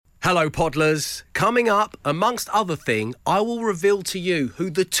Hello, Podlers. Coming up, amongst other thing, I will reveal to you who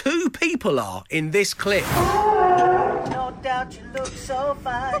the two people are in this clip. No doubt you look so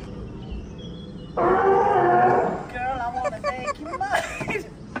fine. Girl, I want to make you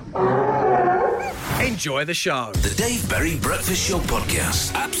mine. Enjoy the show. The Dave Berry Breakfast Show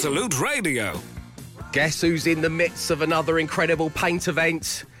Podcast. Absolute Radio. Guess who's in the midst of another incredible paint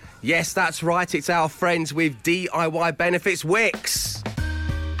event? Yes, that's right, it's our friends with DIY Benefits, Wix.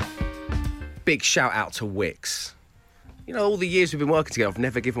 Big shout out to Wix. You know, all the years we've been working together, I've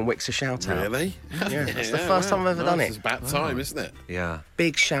never given Wix a shout out. Really? Yeah, that's the first time I've ever done it. It's about time, isn't it? Yeah.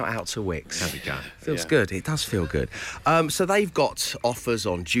 Big shout out to Wix. There we go. Feels good. It does feel good. So they've got offers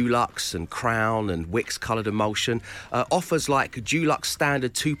on Dulux and Crown and Wix Coloured Emulsion. Offers like Dulux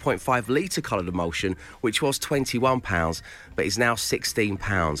Standard 2.5 litre Coloured Emulsion, which was £21, but is now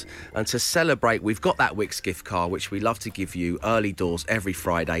 £16. And to celebrate, we've got that Wix gift card, which we love to give you early doors every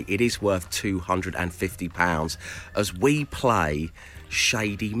Friday. It is worth £250 as we play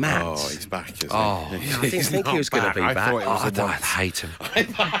Shady Matt. Oh, he's back, isn't he? Oh, yeah, I didn't think he was going to be back. I hate him.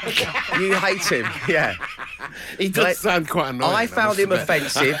 You hate him, yeah. He does sound quite annoying. I found him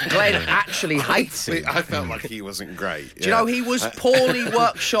offensive. Glenn actually hates him. I felt like he wasn't great. Do you know, he was poorly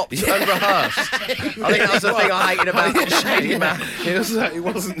workshopped and rehearsed. I think that was the thing I hated about Shady Matt. It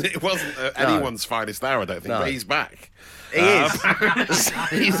wasn't anyone's finest hour, I don't think, but he's back. He is.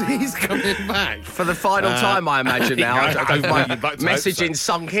 He's coming back. For the final time, I imagine now. My messaging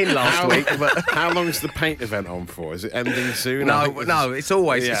sunk in last week. But how long is the paint event on for? Is it ending soon? No, it's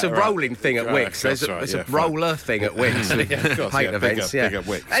always it's a rolling thing at Wix. It's a roller thing at Wix. Paint events, big up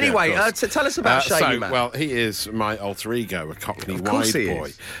Wix. Anyway, tell us about Shady Matt. Well, he is my alter ego, a Cockney wide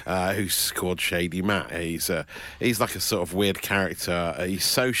boy who's called Shady Matt. He's like a sort of weird character. He's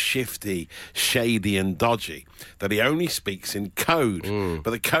so shifty, shady and dodgy that he only speaks in code,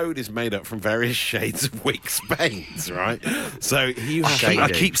 but the code is made up from various shades of Wix paints, right? So I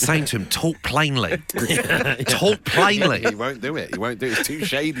keep saying to him, talk plainly. Talk plainly. He won't do it. It's too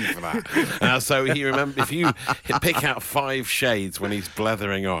shady for that. So if you pick out 5 shades when he's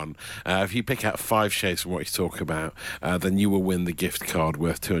blethering on, if you pick out 5 shades from what he's talking about, then you will win the gift card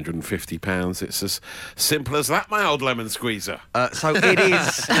worth £250. It's as simple as that, my old lemon squeezer. So it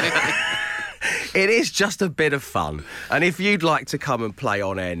is. It is just a bit of fun. And if you'd like to come and play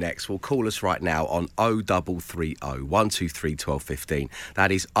on air next, well, call us right now on 0330 123 1215.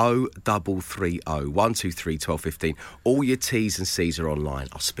 That is 0330 123 1215. All your T's and C's are online.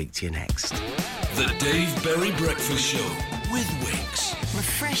 I'll speak to you next. The Dave Berry Breakfast Show with Wix.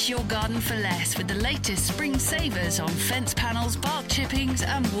 Refresh your garden for less with the latest spring savers on fence panels, bark chippings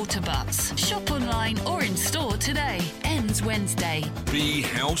and water butts. Shop online or in store today. Ends Wednesday. Be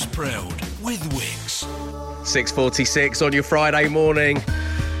house proud with Wix. 6:46 on your Friday morning.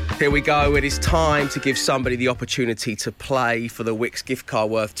 Here we go. It is time to give somebody the opportunity to play for the Wix gift card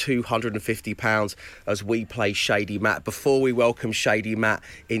worth £250 as we play Shady Matt. Before we welcome Shady Matt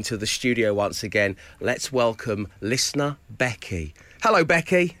into the studio once again, let's welcome listener Becky. Hello,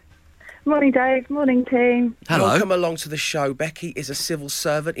 Becky. Morning, Dave. Morning, team. Hello. Welcome along to the show. Becky is a civil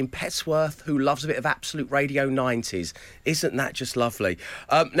servant in Petsworth who loves a bit of Absolute Radio 90s. Isn't that just lovely?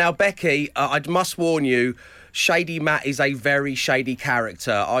 Now, Becky, I must warn you, Shady Matt is a very shady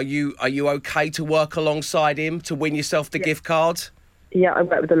character. Are you okay to work alongside him to win yourself the gift card? Yeah, I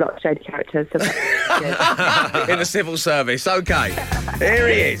work with a lot of shady characters. So in the civil service. Okay. Here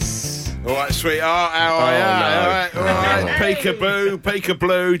he is. All right, sweetheart, how are you? No. All right.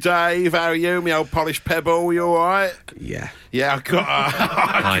 Peekaboo, Dave. How are you, me old polished pebble? You all right? Yeah. Yeah, I got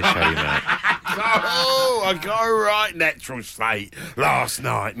Hi, Shady Matt. I got a right natural slate last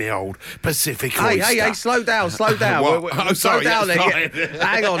night, me old Pacific oyster. Hey, slow down. What? Slow down there.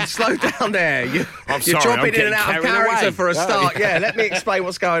 Hang on, slow down there. You're dropping in and out of character for a start. Yeah, let me explain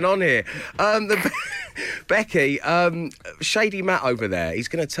what's going on here. Becky, Shady Matt over there, he's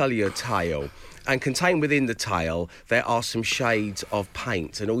going to tell you a tale. And contained within the tale, there are some shades of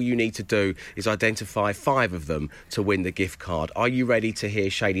paint. And all you need to do is identify 5 of them to win the gift card. Are you ready to hear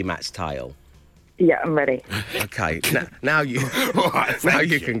Shady Matt's tale? Yeah, I'm ready. Okay, now you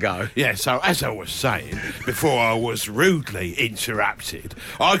can go. Yeah, so as I was saying, before I was rudely interrupted,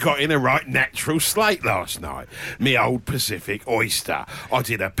 I got in a right natural slate last night. Me old Pacific oyster. I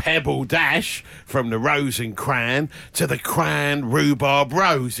did a pebble dash from the Rose and Cran to the Cran Rhubarb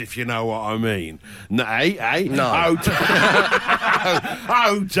Rose, if you know what I mean. Eh? No.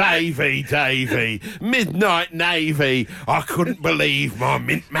 Oh, Davy, Midnight Navy. I couldn't believe my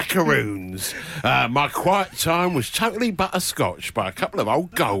mint macaroons. My quiet time was totally butterscotch by a couple of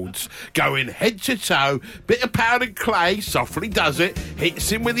old golds, going head to toe, bit of powdered clay, softly does it,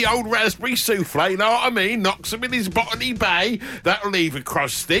 hits him with the old raspberry souffle, you know what I mean, knocks him with his botany bay, that'll leave a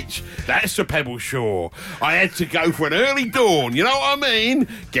cross stitch, that's a pebble shore. I had to go for an early dawn, you know what I mean,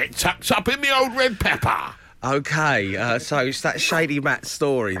 get tucked up in the old red pepper. OK, so it's that Shady Matt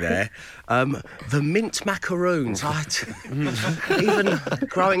story there. The mint macaroons. Even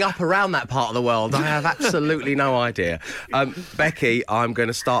growing up around that part of the world, I have absolutely no idea. Becky, I'm going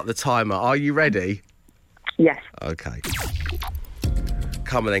to start the timer. Are you ready? Yes. OK.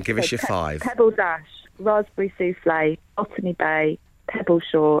 Come on then, give us your 5. Pebble Dash, Raspberry Souffle, Botany Bay, Pebble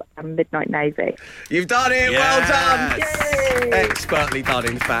Shore and Midnight Navy. You've done it! Well done! Yay! Expertly done,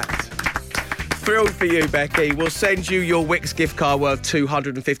 in fact. Thrilled for you, Becky. We'll send you your Wix gift card worth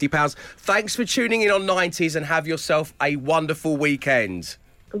 £250. Thanks for tuning in on 90s and have yourself a wonderful weekend.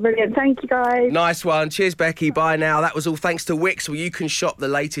 Brilliant. Thank you, guys. Nice one. Cheers, Becky. Bye now. That was all thanks to Wix, where you can shop the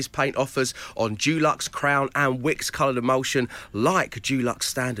latest paint offers on Dulux, Crown and Wix Coloured Emulsion, like Dulux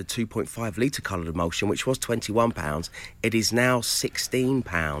Standard 2.5 litre Coloured Emulsion, which was £21. It is now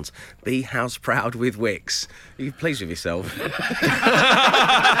 £16. Be house proud with Wix. Are you pleased with yourself?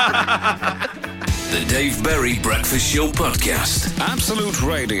 The Dave Berry Breakfast Show Podcast. Absolute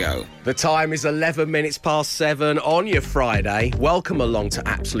Radio. The time is 11 minutes past 7 on your Friday. Welcome along to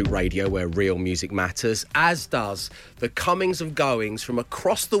Absolute Radio, where real music matters, as does the comings and goings from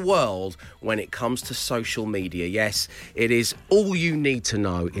across the world when it comes to social media. Yes, it is all you need to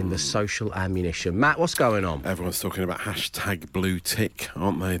know in the social ammunition. Matt, what's going on? Everyone's talking about hashtag blue tick,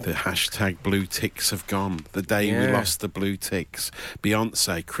 aren't they? The hashtag blue ticks have gone. The day we lost the blue ticks.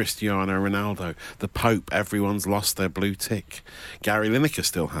 Beyonce, Cristiano Ronaldo, the Pope, everyone's lost their blue tick. Gary Lineker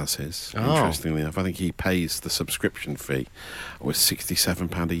still has his, interestingly enough. I think he pays the subscription fee, was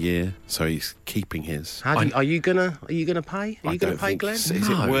 £67 a year, so he's keeping his. Are you gonna pay? Are you gonna pay, Glenn? Is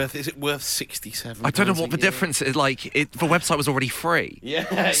it worth £67? I don't know what the difference is. Like, the website was already free.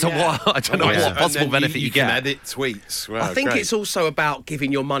 Yeah. So what? I don't know what possible benefit you get. You can edit tweets. Well, I think it's also about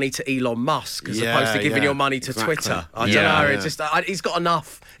giving your money to Elon Musk as opposed to giving your money to Twitter. I don't know. It's just he's got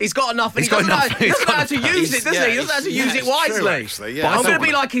enough. He's got enough. He doesn't know how to use it, does he? He doesn't know how to use it wisely. But I'm going to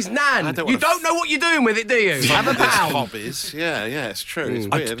be like his nan. You don't know what you're doing with it, do you? Have a pound. Hobbies. Yeah, it's true. It's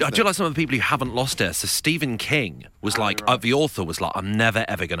weird, I do like some of the people who haven't lost it. So Stephen King was the author was like, I'm never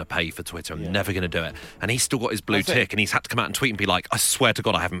ever going to pay for Twitter. I'm never going to do it. And he's still got his blue tick, and he's had to come out and tweet and be like, I swear to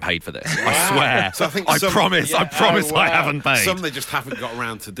God, I haven't paid for this. I swear. So I promise I haven't paid. Some they just haven't got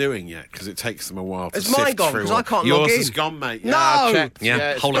around to doing yet because it takes them a while to sift through. It's mine gone because I can't log in. Yours is gone, mate. No.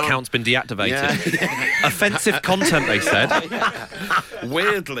 Whole account's been deactivated. Offensive content, they said.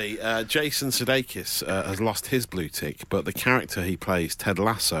 Weirdly, Jason Sudeikis has lost his blue tick, but the character he plays, Ted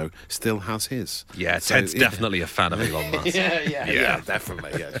Lasso, still has his. Yeah, so, Ted's definitely a fan of Elon Musk. Yeah,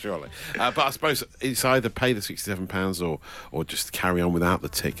 definitely, surely. But I suppose it's either pay the £67 or just carry on without the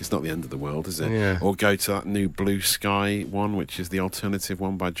tick. It's not the end of the world, is it? Yeah. Or go to that new Blue Sky one, which is the alternative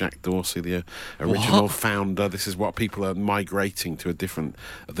one by Jack Dorsey, the original founder. This is what people are migrating to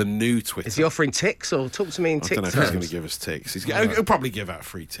the new Twitter. Is he offering ticks, or talk to me in tick I don't know if he's going to give us ticks. He'll probably give out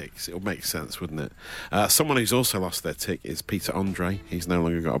free ticks. It'll make sense, wouldn't it? Someone who's also lost their tick is Peter Andre. He's no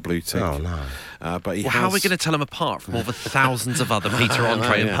longer got a blue tick. Oh, no. But how are we going to tell him apart from all the thousands of other Peter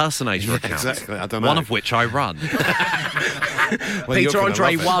Andre impersonator accounts? Exactly, I don't know. One of which I run. Peter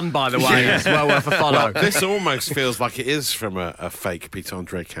Andre 1, by the way. It's well worth a follow. Well, this almost feels like it is from a fake Peter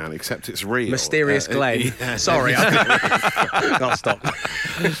Andre account, except it's real. Mysterious Glenn. Sorry. Can't stop.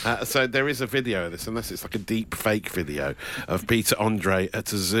 So there is a video of this, unless it's like a deep fake video of Peter Andre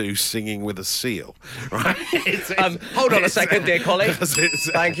at a zoo singing with a seal. Right? Hold on a second, dear colleague.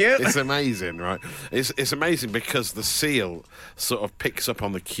 Thank you. It's amazing, right? It's amazing because the seal sort of picks up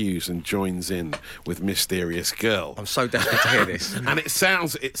on the cues and joins in with Mysterious Girl. I'm so desperate to hear this. And it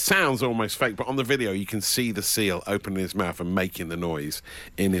sounds almost fake, but on the video you can see the seal opening his mouth and making the noise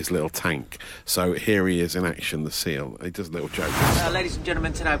in his little tank. So here he is in action, the seal. He does a little joke. Ladies and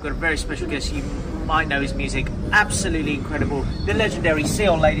gentlemen, tonight I've got a very special guest. You might know his music. Absolutely incredible. The legendary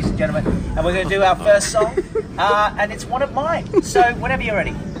Seal, ladies and gentlemen. And we're going to do our first song. And it's one of mine. So whenever you're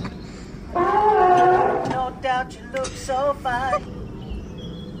ready. No doubt you look so fine.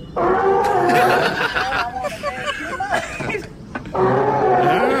 I want to make you mine.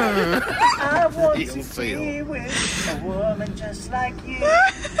 I want to be with a woman just like you.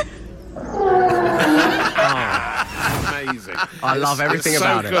 amazing. I love everything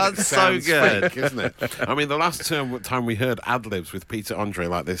about it. That's so good. Fake, isn't it? I mean, the last time we heard ad-libs with Peter Andre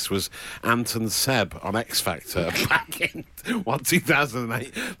like this was Anton Seb on X Factor back in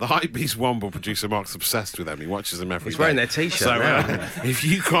 2008. The Hypebeast Womble producer Mark's obsessed with them. He watches them every day. He's wearing their T-shirt So now. if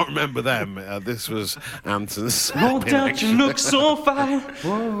you can't remember them, this was Anton Seb. No doubt you look so fine.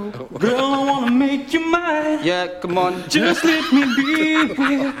 Whoa. Girl, I want to make you mine. Yeah, come on. Just let me be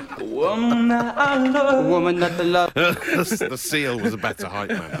with the woman that I love. The woman that I love. The Seal was a better hype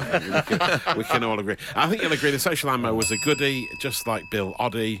man. I think. We can all agree. I think you'll agree the Social Ammo was a goodie, just like Bill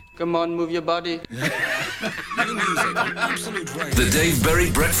Oddie. Come on, move your body. The Dave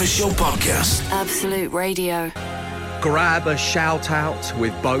Berry Breakfast Show Podcast. Absolute Radio. Grab a shout out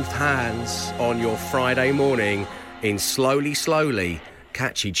with both hands on your Friday morning in Slowly, Slowly,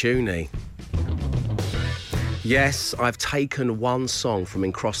 Catchy Tuney. Yes, I've taken one song from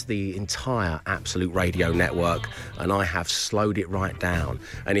across the entire Absolute Radio network and I have slowed it right down.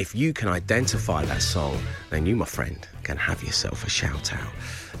 And if you can identify that song, then you, my friend, can have yourself a shout out.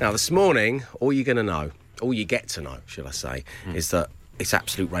 Now, this morning, all you're going to know, all you get to know, should I say, is that it's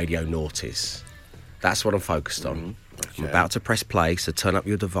Absolute Radio Noughties. That's what I'm focused on. Okay. I'm about to press play, so turn up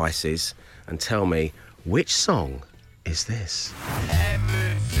your devices and tell me, which song is this?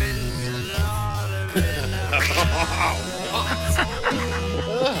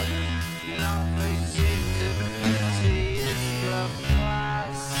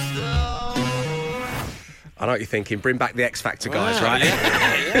 I know what you're thinking. Bring back the X Factor guys, right?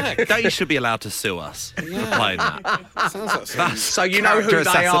 Yeah. They should be allowed to sue us for playing that. Sounds like So you know who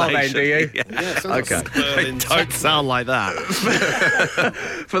they are then, do you? Yeah. Okay. They don't sound like that.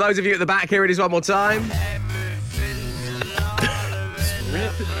 For those of you at the back, here it is one more time.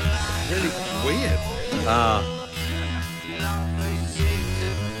 really weird.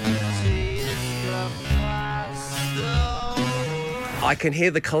 I can hear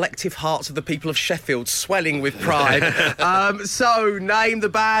the collective hearts of the people of Sheffield swelling with pride. So, name the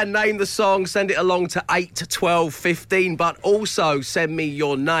band, name the song, send it along to 8 to 12 15, but also send me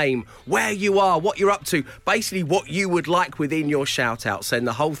your name, where you are, what you're up to, basically what you would like within your shout-out. Send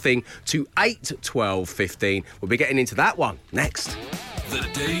the whole thing to 8 to 12 15. We'll be getting into that one next. The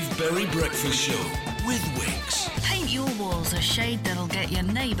Dave Berry Breakfast Show with Wix. Paint your walls a shade that'll get your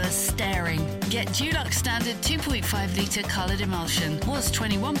neighbours staring. Get Dulux Standard 2.5 litre coloured emulsion. Was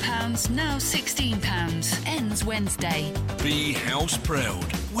 £21, now £16. Ends Wednesday. Be house proud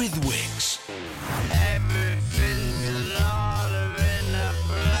with Wix.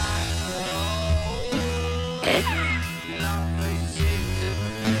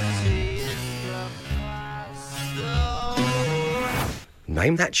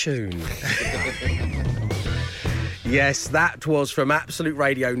 Name that tune. Yes, that was from Absolute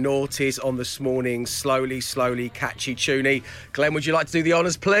Radio Noughties on this morning's Slowly, Slowly, Catchy Tuney. Glenn, would you like to do the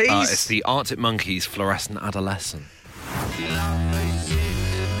honours, please? It's the Arctic Monkeys' Fluorescent Adolescent.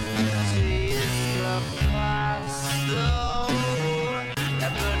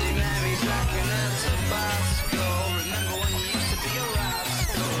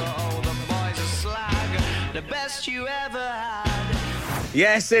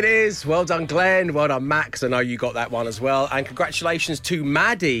 Yes, it is. Well done, Glenn. Well done, Max. I know you got that one as well. And congratulations to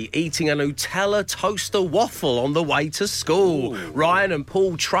Maddie eating a Nutella toaster waffle on the way to school. Ooh. Ryan and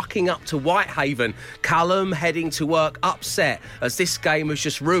Paul trucking up to Whitehaven. Callum heading to work upset as this game has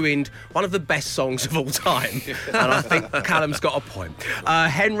just ruined one of the best songs of all time. And I think Callum's got a point.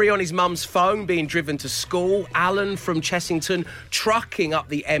 Henry on his mum's phone being driven to school. Alan from Chessington trucking up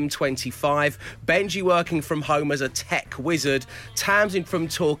the M25. Benji working from home as a tech wizard. Tamsin from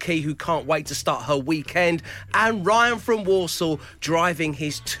Torquay who can't wait to start her weekend, and Ryan from Walsall driving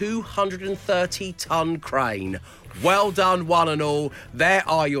his 230-tonne crane. Well done, one and all. There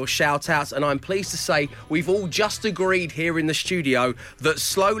are your shout-outs, and I'm pleased to say we've all just agreed here in the studio that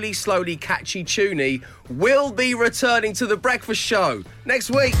Slowly, Slowly, Catchy Tuney will be returning to the Breakfast Show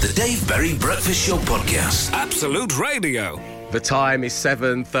next week. The Dave Berry Breakfast Show Podcast. Absolute Radio. The time is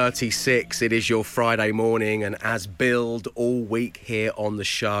 7:36. It is your Friday morning, and as billed all week here on the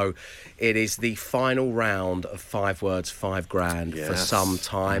show, it is the final round of 5 words, 5 grand for some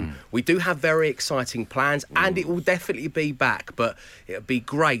time. We do have very exciting plans, and it will definitely be back, but it would be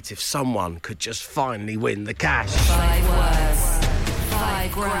great if someone could just finally win the cash. 5 words,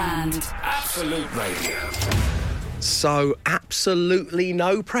 5 grand. Absolute Radio. So, absolutely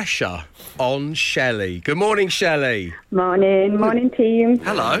no pressure on Shelley. Good morning, Shelley. Morning team.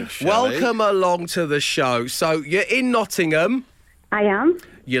 Hello. Welcome along to the show. So, you're in Nottingham. I am.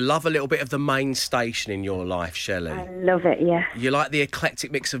 You love a little bit of the main station in your life, Shelley. I love it, yeah. You like the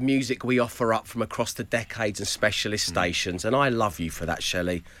eclectic mix of music we offer up from across the decades and specialist stations, and I love you for that,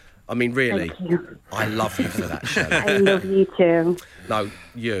 Shelley. I mean, really, Thank you. I love you for that, Shelley. I love you too. No,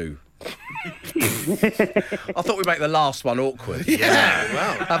 you. I thought we'd make the last one awkward. Yeah,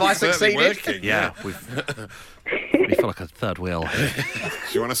 well. Have I succeeded? Working, Yeah, we feel like a third wheel.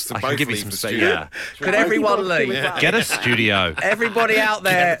 Do you want us to I both can give you leave some the space. studio? Yeah. Could everyone leave? Get a studio. Everybody out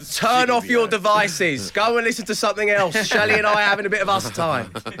there, turn off your devices. Go and listen to something else. Shelley and I are having a bit of us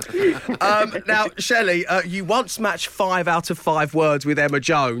time. Now, Shelley, you once matched 5 out of 5 words with Emma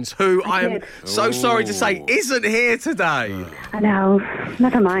Jones, who I am so sorry to say isn't here today. I know.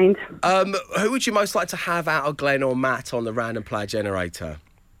 Never mind. Who would you most like to have out of Glenn or Matt on the Random Player Generator?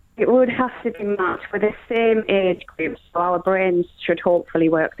 It would have to be Matt. We're the same age group, so our brains should hopefully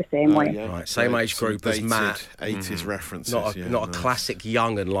work the same way. Yeah. Right, same age group as Matt. 80s references. Not a classic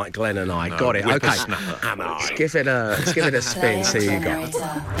young and like Glenn and I. No, Got it. Okay. whippersnapper. Let's give it a spin. See you go.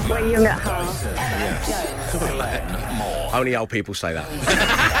 We're young at heart. Only old people say that.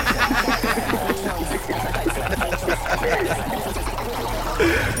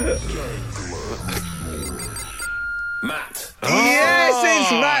 Matt. Yes,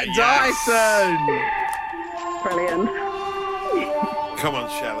 it's Matt Dyson. Brilliant. Come on,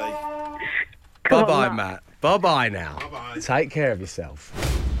 Shelley. Bye-bye, Matt. Bye-bye now. Bye-bye. Take care of yourself.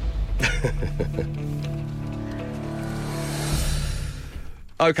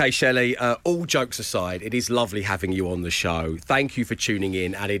 Okay, Shelley, all jokes aside, it is lovely having you on the show. Thank you for tuning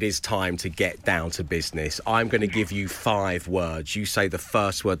in, and it is time to get down to business. I'm going to give you 5 words. You say the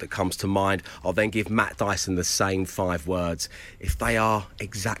first word that comes to mind. I'll then give Matt Dyson the same 5 words. If they are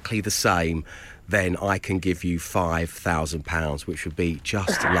exactly the same, then I can give you £5,000, which would be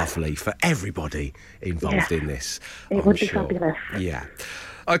just lovely for everybody involved in this. It would be fabulous. Yeah.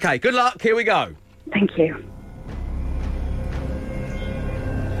 Okay, good luck. Here we go. Thank you.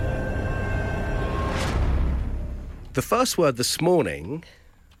 The first word this morning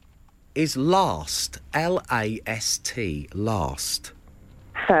is last. L-A-S-T. Last.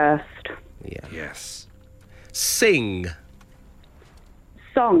 First. Yeah. Yes. Sing.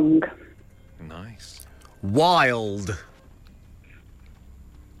 Song. Nice. Wild.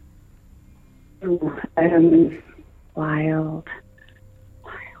 Ooh, wild.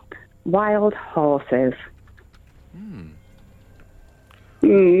 Wild horses.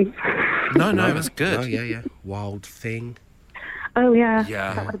 No, that's good. Oh, yeah. Wild thing. Oh, yeah.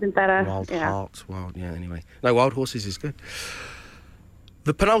 Yeah. That would have been better. Wild yeah. heart. Wild, yeah, anyway. No, wild horses is good.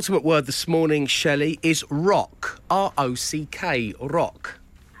 The penultimate word this morning, Shelley, is rock. R-O-C-K. Rock.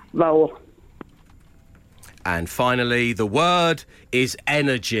 Roll. And finally, the word is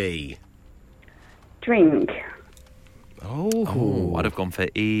energy. Drink. Oh. I'd have gone for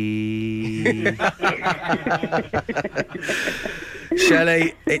E.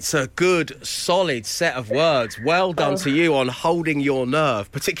 Shelley, it's a good, solid set of words. Well done to you on holding your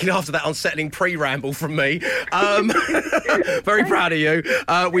nerve, particularly after that unsettling pre-ramble from me. Very proud of you.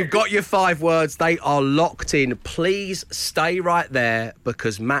 We've got your 5 words. They are locked in. Please stay right there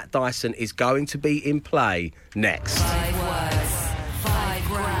because Matt Dyson is going to be in play next. 5 words, 5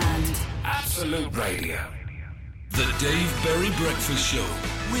 grand. Absolute Radio. The Dave Berry Breakfast Show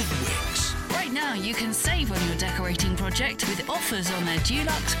with Wix. Right now, you can save on your decorating project with offers on their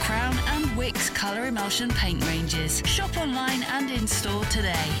Dulux, Crown and Wix colour emulsion paint ranges. Shop online and in store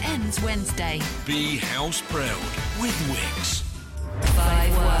today. Ends Wednesday. Be house proud with Wix.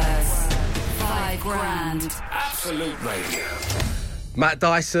 5 words, 5 grand. Absolute Radio. Matt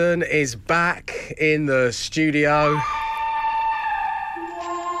Dyson is back in the studio.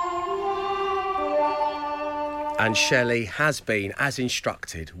 And Shelley has been, as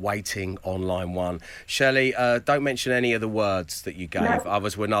instructed, waiting on line 1. Shelley, don't mention any of the words that you gave. No.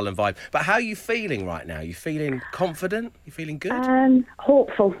 Others were null and void. But how are you feeling right now? You feeling confident? You feeling good?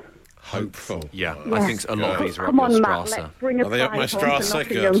 Hopeful. Hopeful. Yeah, I think a lot of these are Come up on, your Matt. Strasser. Let's bring a Are they up my prize home to Strasser?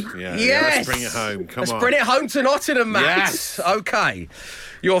 Nottingham. Good. Yeah, Yes! let's bring it home. Come Let's on. bring it home to Nottingham, Matt. Yes. OK.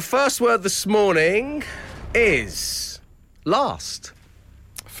 Your first word this morning is last.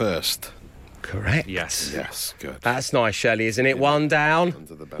 First. Correct. Yes. Yes, good. That's nice, Shelley, isn't it? 1 down.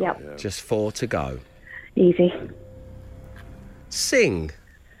 Under the belt, Yep. yeah. Just 4 to go. Easy. Sing.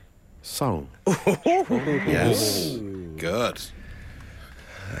 Song. Yes. Good.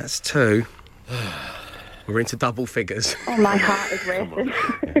 That's 2. We're into double figures. Oh, my heart is racing.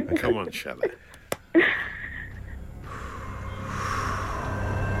 Come on, Shelley.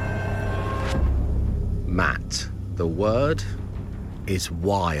 Matt, the word is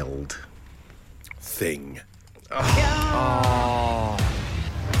wild. Thing. Oh.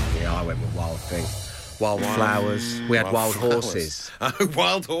 Yeah, I went with wild thing. Wild flowers. We had wild horses. Oh,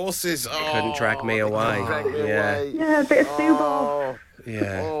 wild horses. Oh, couldn't drag me away. Yeah, a bit of Subal.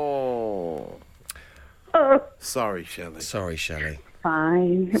 Yeah. Oh. Oh, Sorry, Shelley. Sorry, Shelley.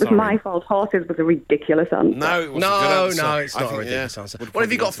 fine. It was Sorry. my fault. Horses was a ridiculous answer. No, it was a good answer. No, it's I not a think, ridiculous yeah, answer. would What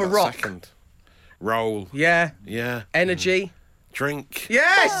have you probably got for answer that rock? second. Roll. Yeah. Yeah. Energy. Drink.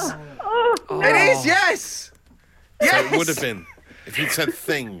 Yes! It is, yes! So Yes! it would have been. If you'd said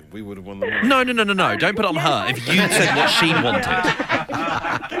thing, we would have won the money. No. Don't put it on her. If you said what she wanted.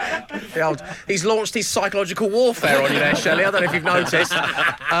 He's launched his psychological warfare on you there, Shelley. I don't know if you've noticed.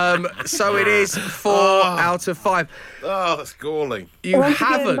 So it is 4 out of 5. Oh, that's galling. You Once again,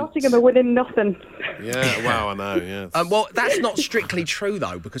 haven't. Nottingham are winning nothing. Yeah, wow, I know, yeah. Well, that's not strictly true,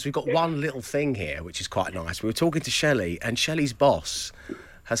 though, because we've got one little thing here, which is quite nice. We were talking to Shelley, and Shelley's boss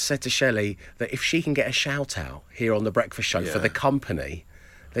has said to Shelley that if she can get a shout-out here on The Breakfast Show for the company,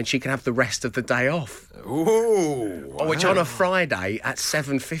 then she can have the rest of the day off. Ooh. Which on a Friday at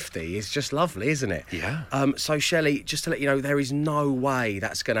 7:50 is just lovely, isn't it? Yeah. So, Shelley, just to let you know, there is no way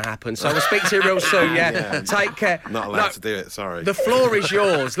that's going to happen. So we'll speak to you real soon, yeah? Take care. Not allowed to do it, sorry. The floor is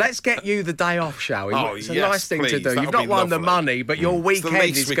yours. Let's get you the day off, shall we? Oh, It's a yes, nice thing to please. do. That'll You've not be won the lovely. money, but your It's the weekend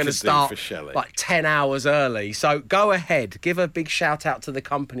least is we going to could do start for Shelley. like 10 hours early. So go ahead. Give a big shout out to the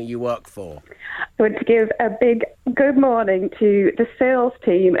company you work for. I want to give a big good morning to the sales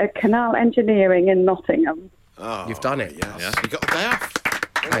team at Canal Engineering in Nottingham. Oh, You've done it. Yes. You got the day off.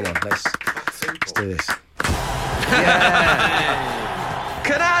 Hang on, let's do this. Yeah.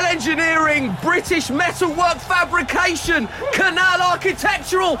 Canal Engineering, British Metalwork Fabrication, Canal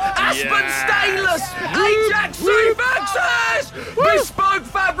Architectural, Aspen Stainless, Ajax Reflexes, Bespoke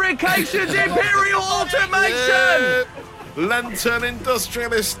Fabrications, Imperial Automation. Lantern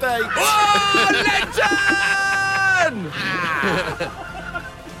Industrial Estate. Oh, Lenton!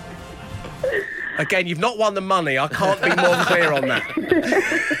 Again, you've not won the money. I can't be more clear on that.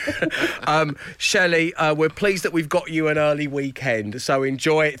 Shelley, we're pleased that we've got you an early weekend, so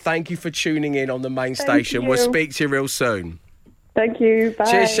enjoy it. Thank you for tuning in on the main station. you. We'll speak to you real soon. Thank you. Bye.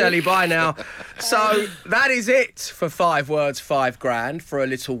 Cheers, Shelley. Bye now. So that is it for 5 words, 5 grand for a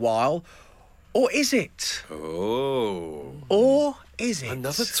little while. Or is it? Oh. Or is it?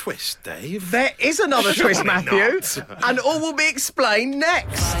 Another twist, Dave. There is another Surely twist, Matthew. not. And all will be explained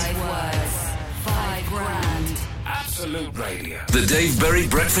next. 5 words, 5 grand. Absolute Radio. The Dave Berry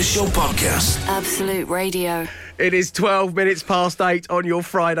Breakfast Show podcast. Absolute Radio. It is 12 minutes past 8 on your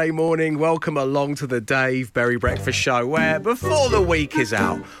Friday morning. Welcome along to the Dave Berry Breakfast Show, where before the week is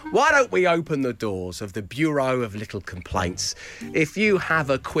out, why don't we open the doors of the Bureau of Little Complaints? If you have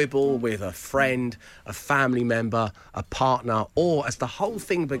a quibble with a friend, a family member, a partner, or as the whole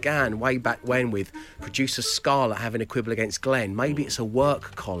thing began way back when with producer Scarlett having a quibble against Glenn, maybe it's a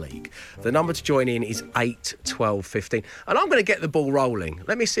work colleague. The number to join in is 8 12 15. And I'm going to get the ball rolling.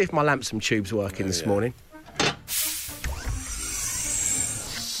 Let me see if my lamps and tubes working this morning.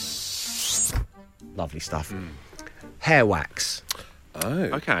 Lovely stuff. Hair wax. Oh.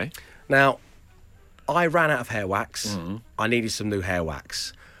 Okay. Now, I ran out of hair wax. I needed some new hair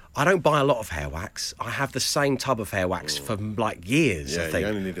wax. I don't buy a lot of hair wax. I have the same tub of hair wax for like years, Yeah, I think. you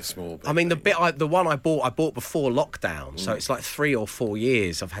only need a small bit. I mean, the one I bought before lockdown, so it's like 3 or 4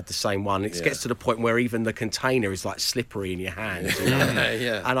 years I've had the same one. It gets to the point where even the container is like slippery in your hands. You know?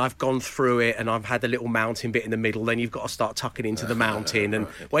 Yeah. And I've gone through it, and I've had a little mountain bit in the middle. Then you've got to start tucking into the mountain, and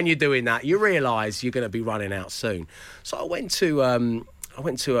when you're doing that, you realise you're going to be running out soon. So I went to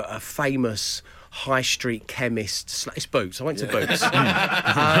a famous high street chemist. It's Boots. I went to Boots.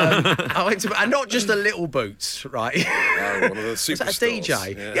 I went to, and not just the little Boots, right? One of the Was that a superstores.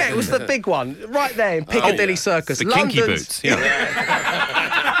 DJ? Yeah, it was the big one, right there in Piccadilly Circus. The kinky London's- boots. Yeah.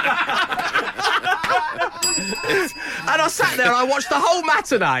 And I sat there and I watched the whole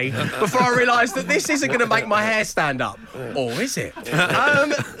matinee before I realised that this isn't going to make my hair stand up. Or is it?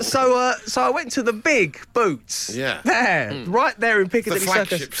 So I went to the big Boots. Yeah. There, right there in Piccadilly The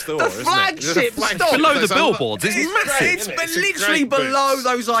flagship Circus. store, The isn't it? flagship It's a flagship store. Below the There's a- billboards. It's massive. It's It's a literally great below Boots.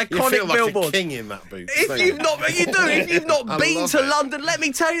 those You iconic feel like billboards. a king in that Boots. If don't you've you? not, you do. If you've not I been love to it. London, let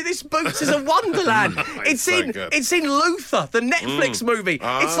me tell you, this Boots is a wonderland. It's so good. It's in Luther, the Netflix movie.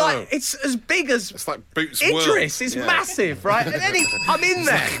 It's Oh. like it's as big as It's like Boots World. Idris. It's Yeah. massive. massive, right? And then I'm in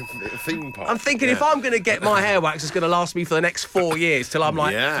there. Theme park. I'm thinking if I'm going to get my hair wax, it's going to last me for the next 4 years till I'm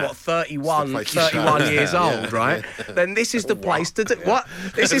like, Yeah. what, 31 It's the place to start. years Yeah. old, right? Then this is the place to do... What?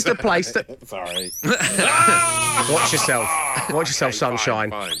 This is the place to... Sorry. Watch yourself. Watch yourself,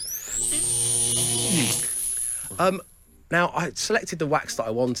 sunshine. Fine. Now, I selected the wax that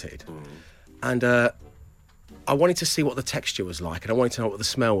I wanted, and I wanted to see what the texture was like, and I wanted to know what the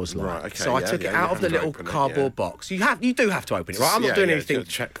smell was like. Right, okay, so I took it out of the little cardboard box. You do have to open it, right? I'm not doing anything.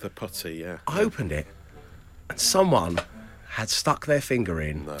 Check the putty, yeah. I opened it, and someone had stuck their finger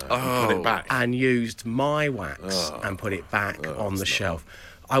in and put it back. and used my wax and put it back on the shelf.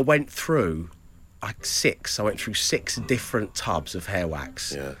 I went through six different tubs of hair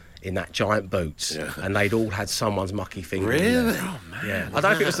wax. Yeah. In that giant boot, and they'd all had someone's mucky finger. Really? In there. Oh, man. Yeah. I don't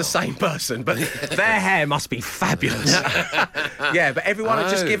know if it was the same person, but their hair must be fabulous. Yeah, but everyone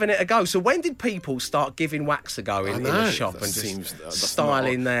had just given it a go. So when did people start giving wax a go in the shop and just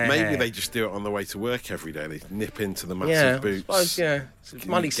styling their hair? Maybe they just do it on the way to work every day. They nip into the massive boots. I suppose,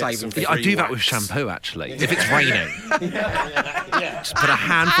 money saving. I do that with shampoo, actually. If it's raining, just put a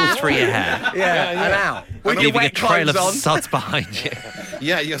handful through your hair. And out. With your leaving a wet trail of clothes on. suds behind you.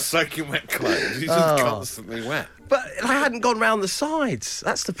 Yeah, you're soaking wet clothes. You're just constantly wet. But they hadn't gone round the sides.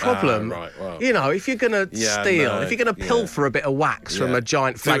 That's the problem. Right, well. You know, if you're going to steal, if you're going to pilfer a bit of wax from a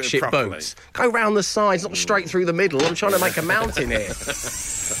giant flagship boot, go round the sides, not straight through the middle. I'm trying to make a mountain here.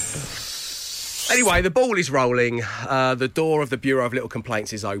 Anyway, the ball is rolling. The door of the Bureau of Little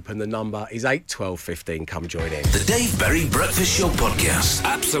Complaints is open. The number is 8 12 15. Come join in. The Dave Berry Breakfast Show Podcast.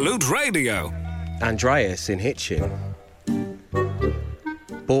 Absolute Radio. Andreas in Hitchin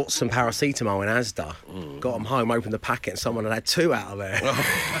bought some paracetamol in Asda, got them home, opened the packet, and someone had 2 out of there.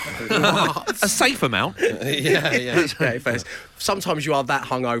 A safe amount. Yeah, sometimes you are that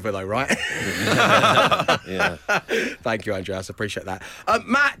hungover, though, right? Yeah. Thank you, Andreas. I appreciate that.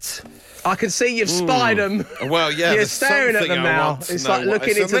 Matt, I can see you've spied them. Well, yeah. You're staring at them now. It's like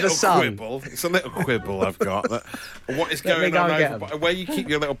looking into the sun. It's a little quibble I've got. What is going on over where you keep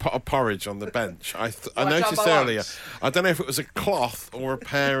your little pot of porridge on the bench? I noticed earlier, I don't know if it was a cloth or a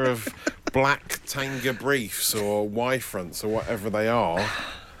pair of black Tanga briefs or Y-fronts or whatever they are.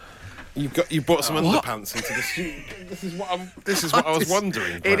 You bought some underpants into the studio. This is what I was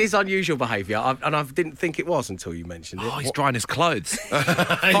wondering. It is unusual behaviour, and I didn't think it was until you mentioned it. Oh, he's drying his clothes.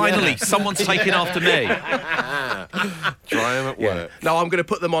 Finally, someone's taking after me. Dry them at work. No, I'm going to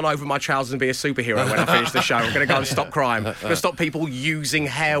put them on over my trousers and be a superhero when I finish the show. I'm going to go and stop crime. I'm going to stop people using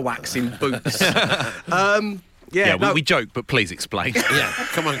hair wax in boots. We joke, but please explain. Yeah,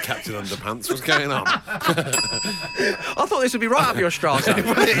 come on, Captain Underpants, what's going on? I thought this would be right up your strata. In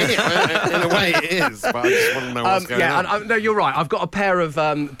a way it is, but I just want to know what's going on. No, you're right. I've got a pair of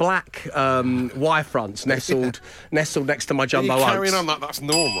black Y-fronts nestled next to my jumbo oats. Carrying on like that's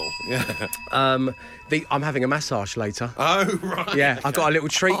normal. Yeah. I'm having a massage later. Oh, right. Yeah, I got a little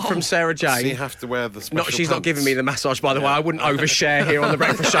treat from Sarah Jane. So you have to wear the special She's not giving me the massage, by the way. I wouldn't overshare here on the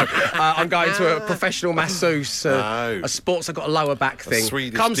breakfast show. I'm going to a professional masseuse, a sports. I've got a lower back thing.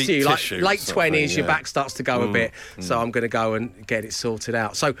 Comes to you like late 20s, your back starts to go a bit. So I'm going to go and get it sorted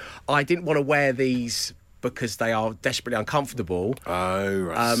out. So I didn't want to wear these because they are desperately uncomfortable.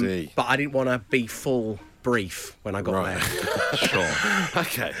 Oh, I see. But I didn't want to be full brief when I got there. Sure.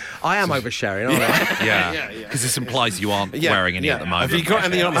 Okay. I am oversharing, aren't I? Yeah. Because this implies you aren't wearing any at the moment. Have you got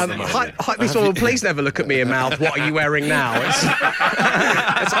any on at the moment? This one, please never look at me in mouth. What are you wearing now?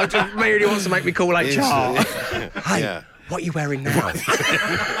 It really wants to make me call HR. Hey, what are you wearing now? Hey,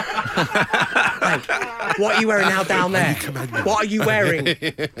 what are you wearing now down there? What are you wearing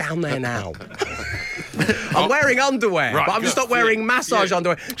down there now? I'm wearing underwear, but I'm just not wearing massage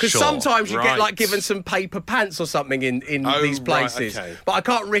underwear because sometimes you get given some paper pants or something in these places. Right, okay. But I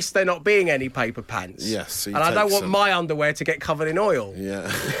can't risk there not being any paper pants. Yes, so and I don't want my underwear to get covered in oil. Yeah.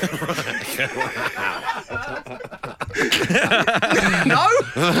 No?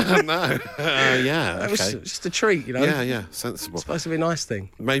 No. Yeah. It was just a treat, you know. Yeah, sensible. It's supposed to be a nice thing.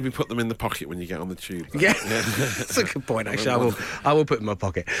 Maybe put them in the pocket when you get on the tube. Yeah. That's a good point, actually. I will put them in my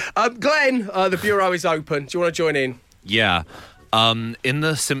pocket. Glenn, the Bureau is open. Do you want to join in? Yeah. In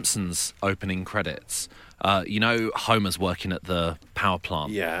the Simpsons opening credits, Homer's working at the power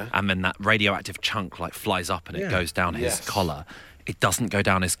plant. Yeah. And then that radioactive chunk flies up and it goes down his collar. It doesn't go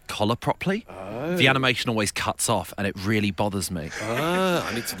down his collar properly. Oh. The animation always cuts off, and it really bothers me.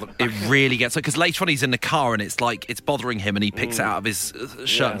 I need to look back. It really gets... Because later on he's in the car, and it's bothering him, and he picks it out of his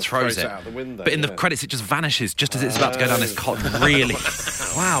shirt and throws it. Out the window, but in the credits, it just vanishes, just as it's about to go down his collar. Really...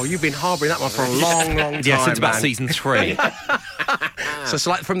 Wow, you've been harbouring that one for a long, long time, Yeah, since about season 3. So it's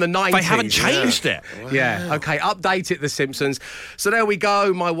like from the 90s. They haven't changed it. Yeah, OK, update it, The Simpsons. So there we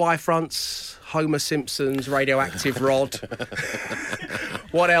go, my Y-fronts... Homer Simpson's radioactive rod.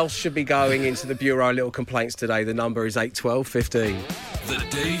 What else should be going into the Bureau of Little Complaints today? The number is 8 12 15. The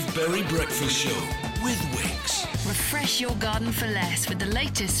Dave Berry Breakfast Show with Wix. Refresh your garden for less with the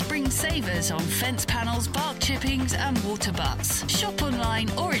latest spring savers on fence panels, bark chippings and water butts. Shop online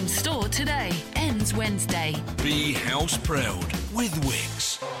or in store today. Ends Wednesday. Be house proud with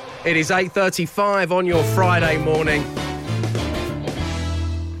Wix. It is 8:35 on your Friday morning.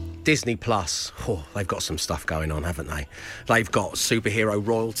 Disney Plus, they've got some stuff going on, haven't they? They've got superhero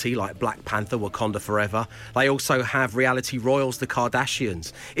royalty like Black Panther, Wakanda Forever. They also have reality royals, the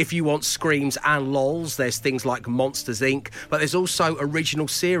Kardashians. If you want screams and lols, there's things like Monsters, Inc. But there's also original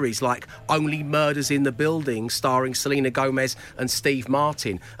series like Only Murders in the Building, starring Selena Gomez and Steve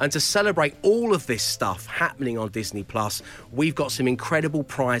Martin. And to celebrate all of this stuff happening on Disney Plus, we've got some incredible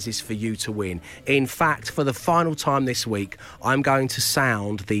prizes for you to win. In fact, for the final time this week, I'm going to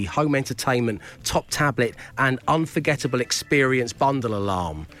sound the home entertainment top tablet and unforgettable experience bundle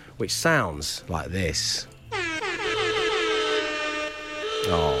alarm, which sounds like this.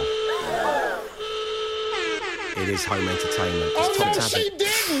 Oh. It is home entertainment. It's top tablet.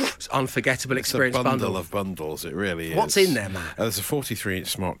 It's unforgettable experience bundle. bundle Of bundles, it really is. What's in there, Matt? There's a 43-inch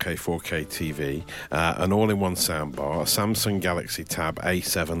Smart K 4K TV, an all-in-one soundbar, a Samsung Galaxy Tab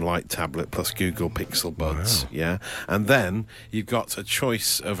A7 Lite tablet plus Google Pixel Buds, yeah? And then you've got a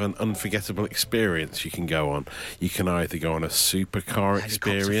choice of an unforgettable experience you can go on. You can either go on a supercar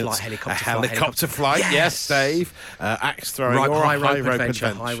experience, a helicopter flight, yes, Dave, axe throwing, or a high rope adventure.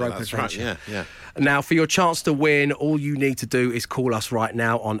 High rope adventure. Right, yeah. Now, for your chance to win, all you need to do is call us right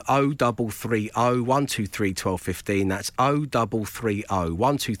now on 0330 123 1215. That's 0330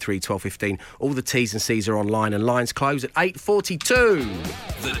 123 1215. All the T's and C's are online and lines close at 8:42.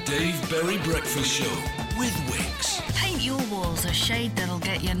 The Dave Berry Breakfast Show with Wix. Paint your walls a shade that'll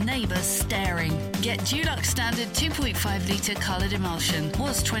get your neighbours staring. Get Dulux Standard 2.5 litre coloured emulsion.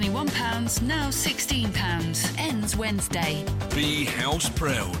 Was £21, now £16. Ends Wednesday. Be house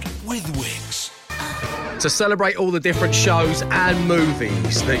proud with Wix. To celebrate all the different shows and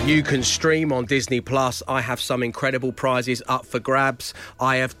movies that you can stream on Disney Plus, I have some incredible prizes up for grabs.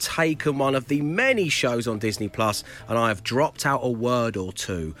 I have taken one of the many shows on Disney Plus and I have dropped out a word or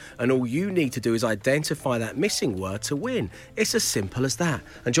two. And all you need to do is identify that missing word to win. It's as simple as that.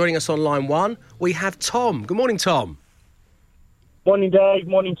 And joining us on line one, we have Tom. Good morning, Tom. Morning, Dave.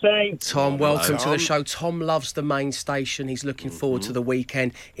 Morning, team. Tom, welcome to the show. Tom loves the main station. He's looking forward to the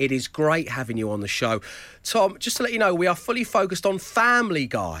weekend. It is great having you on the show. Tom, just to let you know, we are fully focused on Family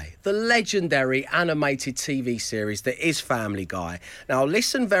Guy, the legendary animated TV series that is Family Guy. Now,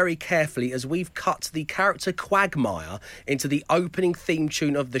 listen very carefully as we've cut the character Quagmire into the opening theme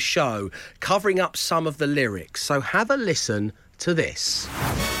tune of the show, covering up some of the lyrics. So have a listen to this.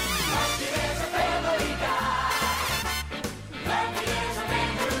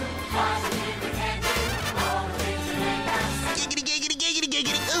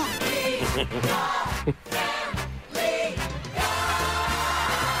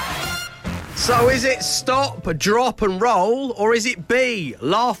 So is it stop, drop and roll, or is it B,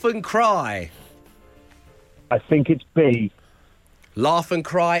 laugh and cry? I think it's B. Laugh and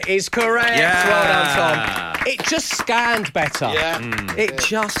cry is correct. Yeah. Well done, Tom. It just scanned better. Yeah. It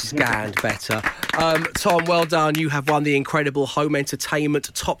just scanned better. Tom, well done. You have won the incredible home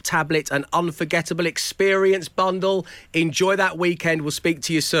entertainment top tablet and unforgettable experience bundle. Enjoy that weekend. We'll speak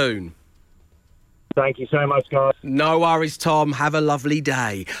to you soon. Thank you so much, guys. No worries, Tom. Have a lovely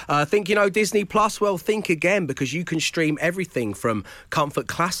day. Think you know Disney Plus? Well, think again, because you can stream everything from comfort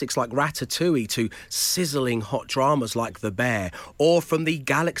classics like Ratatouille to sizzling hot dramas like The Bear, or from the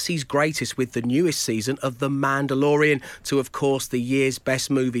galaxy's greatest with the newest season of The Mandalorian to, of course, the year's best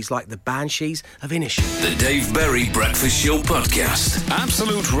movies like The Banshees of Inisherin. The Dave Berry Breakfast Show podcast.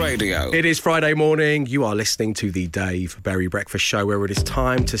 Absolute Radio. It is Friday morning. You are listening to the Dave Berry Breakfast Show, where it is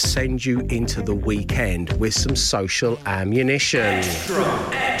time to send you into the weekend with some social ammunition.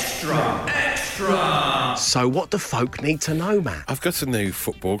 Extra. So what do folk need to know, Matt? I've got a new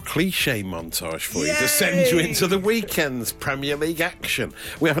football cliche montage for you to send you into the weekend's Premier League action.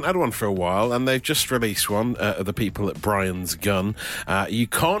 We haven't had one for a while, and they've just released one, the people at Brian's Gun. You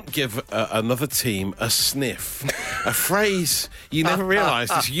can't give another team a sniff. A phrase you never realise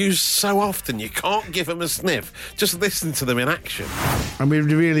is used so often. You can't give them a sniff. Just listen to them in action. And we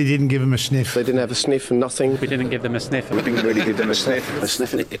really didn't give them a sniff. They didn't have a sniff and nothing. We didn't give them a sniff. We didn't really give them a sniff. A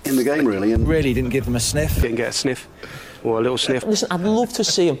sniff in the game, really. And really didn't give them a sniff. Didn't get a sniff. Or a little sniff. Listen, I'd love to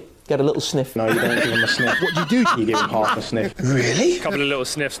see them get a little sniff. No, you don't give them a sniff. What do? You give them half a sniff. Really? A couple of little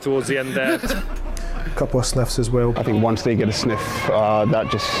sniffs towards the end there. a couple of sniffs as well. I think once they get a sniff, that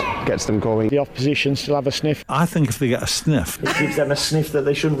just gets them going. The opposition still have a sniff. I think if they get a sniff, it gives them a sniff that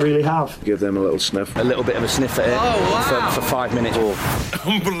they shouldn't really have. Give them a little sniff. A little bit of a sniff at it for 5 minutes.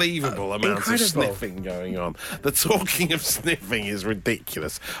 Unbelievable amounts of sniffing going on. The talking of sniffing is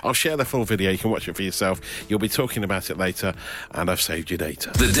ridiculous. I'll share the full video. You can watch it for yourself. You'll be talking about it later, and I've saved your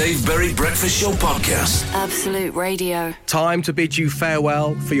data. The Dave Berry Breakfast Show Podcast. Absolute Radio. Time to bid you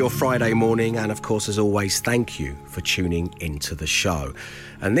farewell for your Friday morning, and of course, as always, thank you for tuning into the show.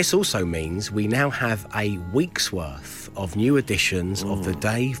 And this also means we now have a week's worth of new editions of the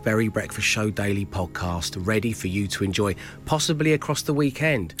Dave Berry Breakfast Show Daily Podcast ready for you to enjoy, possibly across the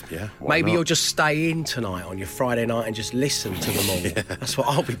weekend. Yeah, maybe not? you'll just stay in tonight on your Friday night and just listen to them all. Yeah. That's what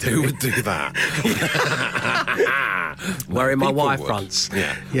I'll be doing. Who would do that? Wearing my People wife would. fronts.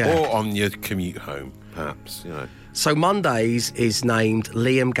 Yeah. Or on your commute home, perhaps, you know. So Mondays is named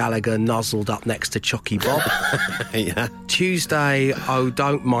Liam Gallagher nuzzled up next to Chucky Bob. Yeah. Tuesday, oh,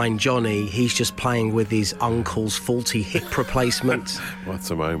 don't mind Johnny, he's just playing with his uncle's faulty hip replacement.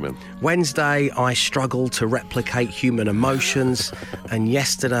 What a moment. Wednesday, I struggle to replicate human emotions. And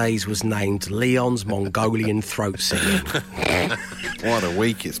yesterday's was named Leon's Mongolian throat singing. What a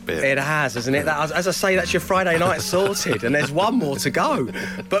week it's been. It has, hasn't it? That, as I say, that's your Friday night sorted, and there's one more to go.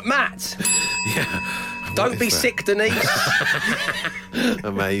 But Matt... Yeah. Don't be sick, Denise.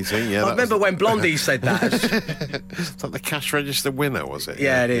 Amazing, yeah. I remember when Blondie said that. Is that the cash register winner, was it?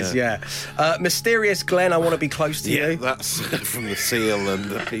 Yeah, it is, yeah. Mysterious Glenn, I want to be close to you. That's from the Seal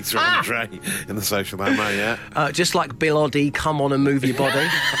and Peter Andre in the Social Ammo, yeah. Just like Bill Oddie, come on and move your body.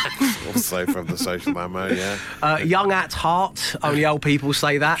 Also from the Social Ammo, yeah. Young at heart, only old people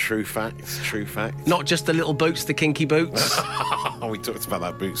say that. True facts, true facts. Not just the little boots, the kinky boots. We talked about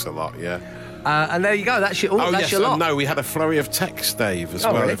that boots a lot, yeah. And there you go, that's your, that's your lot. No, we had a flurry of text, Dave, as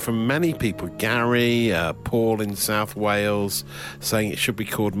well, really? from many people. Gary, Paul in South Wales, saying it should be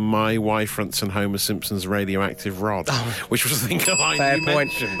called My Wife Fronts and Homer Simpson's Radioactive Rod, which was, I think, a line Fair you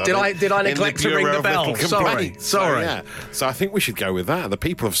point. mentioned. Did I neglect to ring the bell? Sorry. So I think we should go with that. The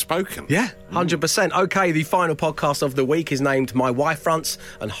people have spoken. Yeah, 100%. OK, the final podcast of the week is named My Wife Fronts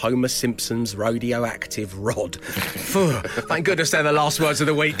and Homer Simpson's Radioactive Rod. Thank goodness they're the last words of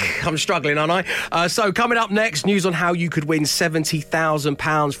the week. I'm struggling, aren't I? So coming up next, news on how you could win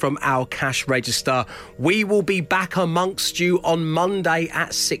 £70,000 from our cash register. We will be back amongst you on Monday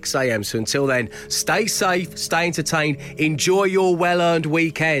at 6 a.m. So until then, stay safe, stay entertained, enjoy your well-earned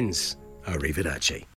weekends. Arrivederci.